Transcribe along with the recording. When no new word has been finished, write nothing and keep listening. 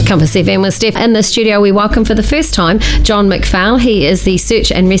Compass FM with Steph. In the studio, we welcome for the first time John McPhail. He is the Search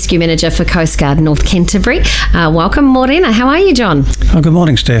and Rescue Manager for Coastguard North Canterbury. Welcome, Morena. How are you, John? Oh, good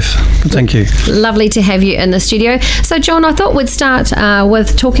morning, Steph. Good, thank you. Lovely to have you in the studio. So, John, I thought we'd start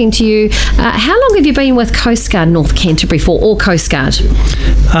with talking to you. How long have you been with Coastguard North Canterbury for, or Coastguard?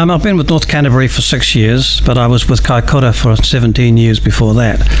 I've been with North Canterbury for 6 years, but I was with Kaikoura for 17 years before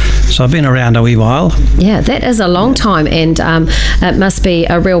that. So I've been around a wee while. Yeah, that is a long time, and it must be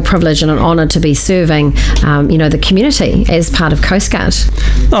a real privilege and an honour to be serving, the community as part of Coastguard.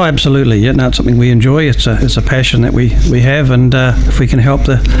 Oh, absolutely. Yeah, no, it's something we enjoy. It's a passion that we have, and if we can help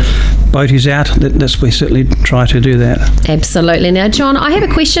the boaties out, we certainly try to do that. Absolutely. Now, John, I have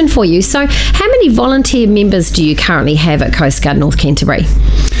a question for you. So, how many volunteer members do you currently have at Coastguard North Canterbury?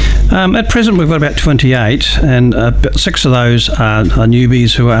 At present, we've got about 28, and 6 of those are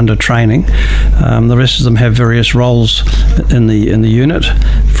newbies who are under training. The rest of them have various roles in the unit,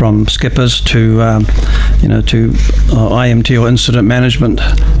 from skippers to IMT or incident management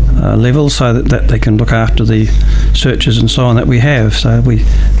level, so that they can look after the searches and so on that we have. So we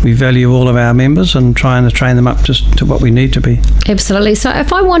value all of our members and trying to train them up to what we need to be. Absolutely. So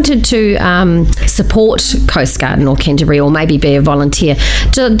if I wanted to support Coastguard North Canterbury, or maybe be a volunteer,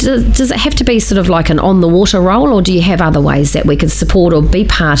 does it have to be sort of like an on-the-water role, or do you have other ways that we could support or be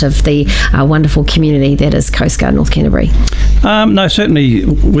part of the wonderful community that is Coastguard North Canterbury? No, certainly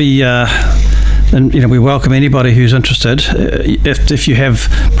we welcome anybody who's interested. If you have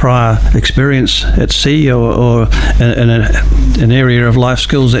prior experience at sea or in an area of life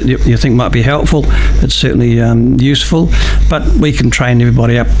skills that you think might be helpful, it's certainly useful. But we can train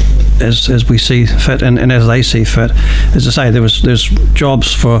everybody up as we see fit and as they see fit. As I say, there's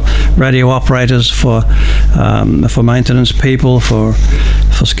jobs for radio operators, for maintenance people, for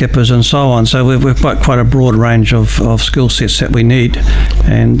skippers and so on. So we've got quite a broad range of skill sets that we need,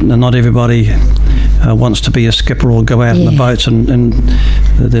 and not everybody wants to be a skipper or go out in the boats, and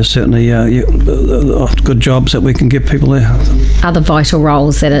there's certainly good jobs that we can give people there. Other vital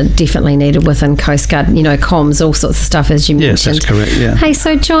roles that are definitely needed within Coastguard, comms, all sorts of stuff, as you mentioned. Yes, that's correct, yeah. Hey,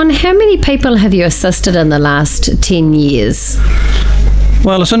 so John, how many people have you assisted in the last 10 years?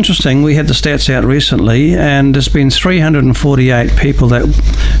 Well, it's interesting. We had the stats out recently, and there's been 348 people that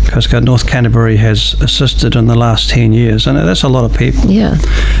Coastguard North Canterbury has assisted in the last 10 years, and that's a lot of people. Yeah.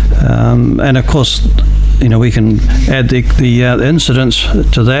 And of course, we can add the incidents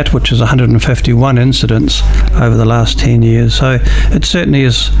to that, which is 151 incidents over the last 10 years. So it certainly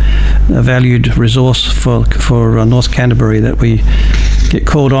is a valued resource for North Canterbury that we get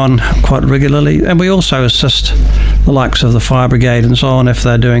called on quite regularly. And we also assist the likes of the fire brigade and so on if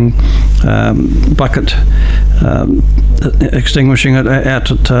they're doing bucket extinguishing it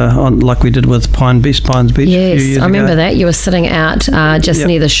out on, like we did with Pines Beach yes, a few years ago. I remember that. You were sitting out just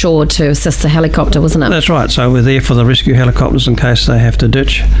near the shore to assist the helicopter, wasn't it? That's right. So we're there for the rescue helicopters in case they have to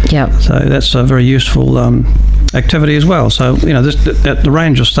ditch. Yeah. So that's a very useful activity as well. So the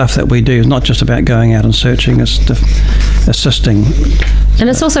range of stuff that we do is not just about going out and searching; it's assisting. And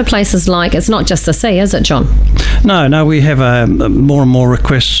it's also places like, it's not just the sea, is it, John? No, we have more and more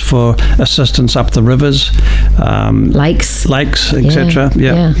requests for assistance up the rivers, lakes, etc.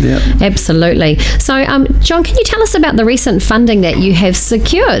 Yeah. Absolutely. So, John, can you tell us about the recent funding that you have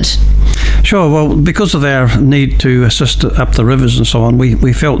secured? Sure. Well, because of our need to assist up the rivers and so on,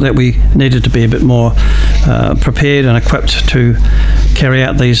 we felt that we needed to be a bit more prepared and equipped to carry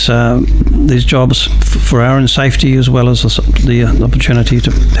out these jobs for our own safety, as well as the opportunity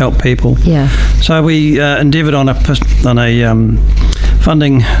to help people. Yeah. So we endeavoured on a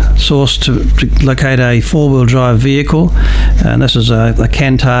funding source to locate a 4-wheel drive vehicle, and this is a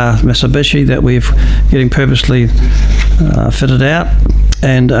Cantar Mitsubishi that we're getting purposely fitted out,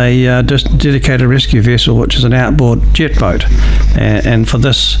 and a dedicated rescue vessel, which is an outboard jet boat, and for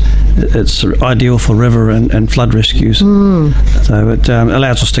this it's ideal for river and flood rescues. So it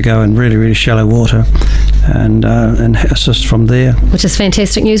allows us to go in really, really shallow water and assist from there. Which is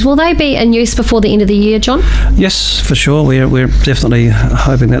fantastic news. Will they be in use before the end of the year, John? Yes, for sure. We're definitely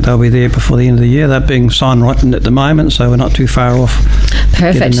hoping that they'll be there before the end of the year. They're being signed right at the moment, so we're not too far off.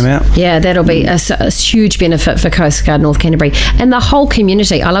 Perfect. Getting them out. Yeah, that'll be a huge benefit for Coastguard North Canterbury and the whole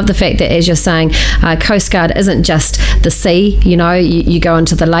community. I love the fact that, as you're saying, Coastguard isn't just the sea. You go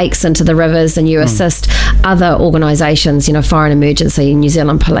into the lakes, into the rivers, and you assist other organisations, Fire and Emergency, New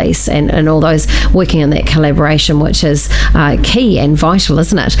Zealand Police, and all those working in that collaboration, which is key and vital,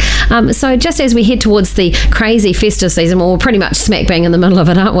 isn't it? So just as we head towards the crazy festive season, well, we're pretty much smack bang in the middle of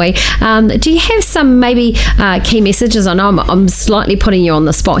it, aren't we? Do you have some maybe key messages? I know I'm slightly putting you on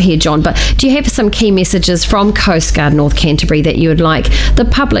the spot here, John, but do you have some key messages from Coastguard North Canterbury that you would like the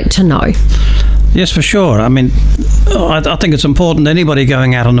public to know? Yes, for sure. I mean, I think it's important anybody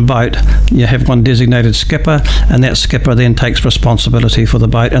going out on a boat, you have one designated skipper, and that skipper then takes responsibility for the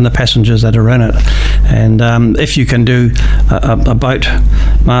boat and the passengers that are in it. And if you can do a boat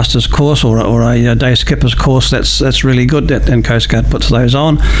master's course or a day skipper's course, that's really good, and Coast Guard puts those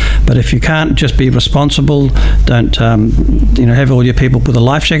on. But if you can't, just be responsible. Don't have all your people put a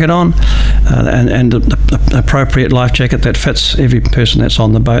life jacket on, and the appropriate life jacket that fits every person that's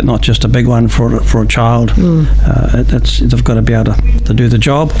on the boat, not just a big one for a child. They've got to be able to do the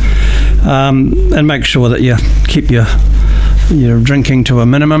job, and make sure that you keep your drinking to a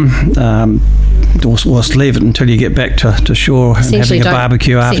minimum. Or leave it until you get back to shore and having a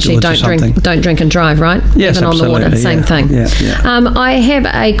barbecue afterwards or something. Don't drink and drive, right? Yes, even absolutely. on the water, same thing. Yeah. I have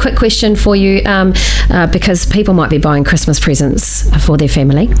a quick question for you, because people might be buying Christmas presents for their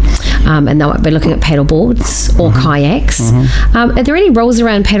family, and they might be looking at paddle boards or kayaks. Are there any rules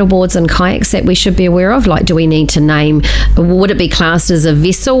around paddle boards and kayaks that we should be aware of? Like, do we need to name? Would it be classed as a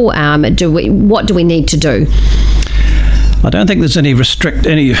vessel? What do we need to do? I don't think there's any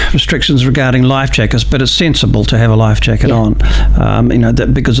restrictions regarding life jackets, but it's sensible to have a life jacket on.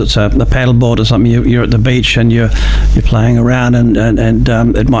 That because it's a paddleboard or something, you're at the beach and you're playing around, and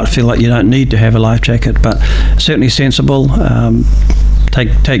it might feel like you don't need to have a life jacket, but certainly sensible.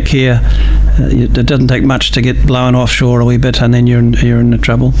 Take care. It doesn't take much to get blown offshore a wee bit, and then you're in the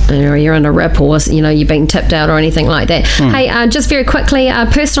trouble. You're in a rip, or you're being tipped out or anything like that. Hey, just very quickly,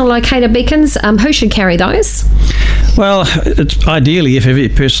 personal locator beacons. Who should carry those? Well, it's ideally if every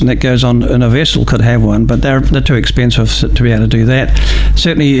person that goes on in a vessel could have one, but they're too expensive to be able to do that.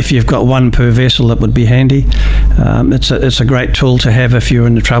 Certainly, if you've got one per vessel, that would be handy. It's a great tool to have if you're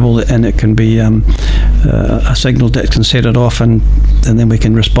in the trouble, and it can be a signal that can set it off, and then we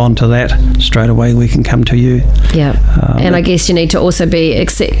can respond to that straight away. We can come to you. Yeah, and I guess you need to also be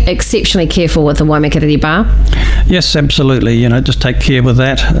exceptionally careful with the Waimakariri bar. Yes, absolutely. Just take care with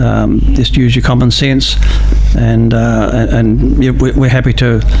that. Just use your common sense, and we're happy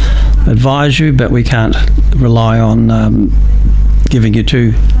to advise you, but we can't rely on giving you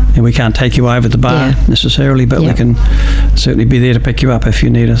to, and we can't take you over the bar necessarily, but we can certainly be there to pick you up if you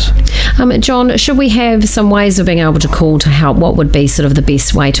need us. John, should we have some ways of being able to call to help? What would be sort of the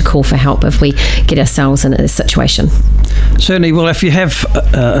best way to call for help if we get ourselves in a situation? Certainly. Well, if you have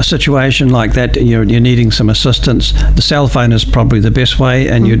a situation like that, you're needing some assistance, the cell phone is probably the best way,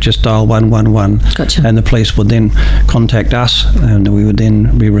 and you just dial 111. Gotcha. And the police would then contact us, and we would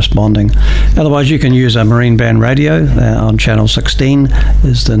then be responding. Otherwise, you can use a marine band radio on channel 16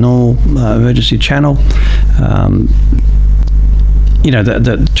 is the normal emergency channel.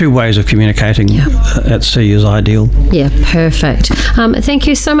 The two ways of communicating at sea is ideal. Yeah, perfect. Thank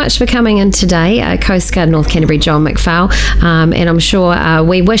you so much for coming in today, Coast Guard North Canterbury, John McPhail, and I'm sure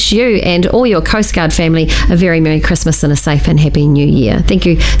we wish you and all your Coast Guard family a very Merry Christmas and a safe and happy New Year. Thank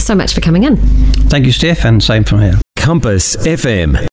you so much for coming in. Thank you, Steph, and same from here. Compass FM.